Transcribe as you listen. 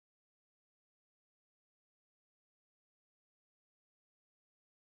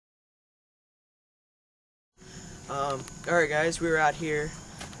Alright guys, we were out here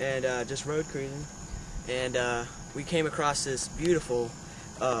and just road cruising, and we came across this beautiful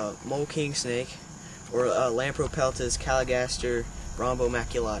mole kingsnake, or Lampropeltis calligaster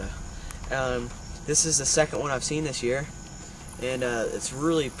rhombomaculata. This is the second one I've seen this year, and it's a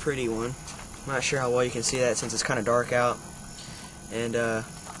really pretty one. I'm not sure how well you can see that since it's kind of dark out. And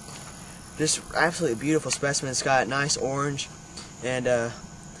just absolutely beautiful specimen. It's got nice orange, and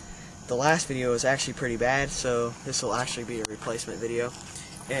the last video was actually pretty bad, so this will actually be a replacement video.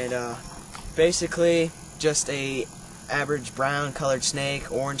 And basically just a average brown colored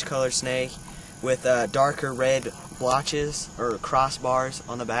snake, orange colored snake with darker red blotches or crossbars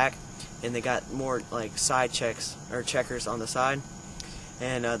on the back, and they got more like side checks or checkers on the side.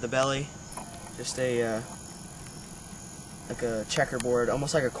 And the belly, just a like a checkerboard,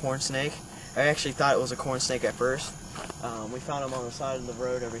 almost like a corn snake. I actually thought it was a corn snake at first. We found them on the side of the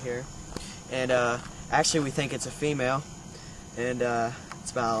road over here, and actually we think it's a female, and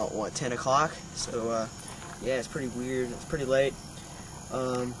it's about, what, 10 o'clock, so yeah, it's pretty weird, it's pretty late.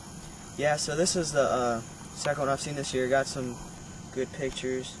 Yeah, so this is the second one I've seen this year. Got some good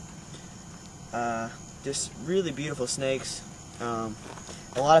pictures, just really beautiful snakes. A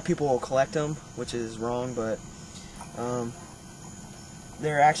lot of people will collect them, which is wrong, but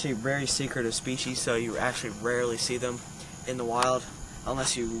they're actually very secretive species, so you actually rarely see them in the wild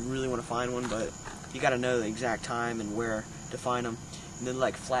unless you really want to find one, but you got to know the exact time and where to find them. And then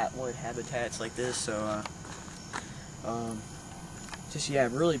like flatwood habitats like this, so just, yeah,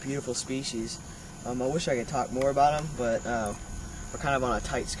 really beautiful species. I wish I could talk more about them, but we're kind of on a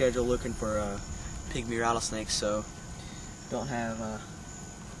tight schedule looking for pygmy rattlesnakes, so don't have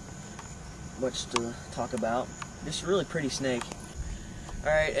much to talk about. Just a really pretty snake.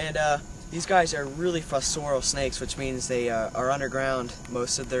 Alright, and these guys are really fossorial snakes, which means they are underground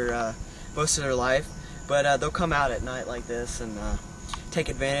most of their life, but they'll come out at night like this and take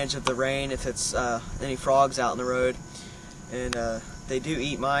advantage of the rain if it's any frogs out in the road. And they do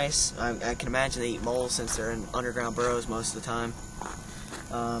eat mice. I can imagine they eat moles since they're in underground burrows most of the time.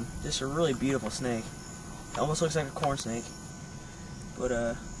 Just a really beautiful snake. It almost looks like a corn snake, but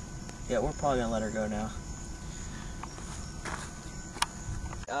yeah, we're probably gonna let her go now.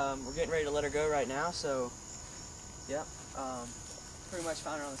 We're getting ready to let her go right now, so yep, pretty much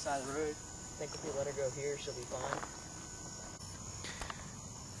found her on the side of the road. I think if we let her go here, she'll be fine.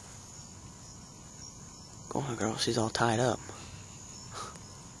 Go on, girl, she's all tied up.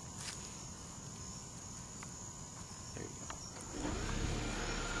 There you go.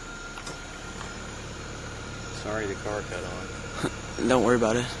 Sorry the car cut on. Don't worry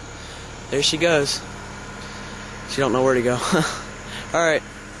about it. There she goes. She don't know where to go. Alright,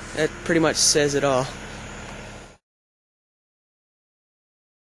 that pretty much says it all.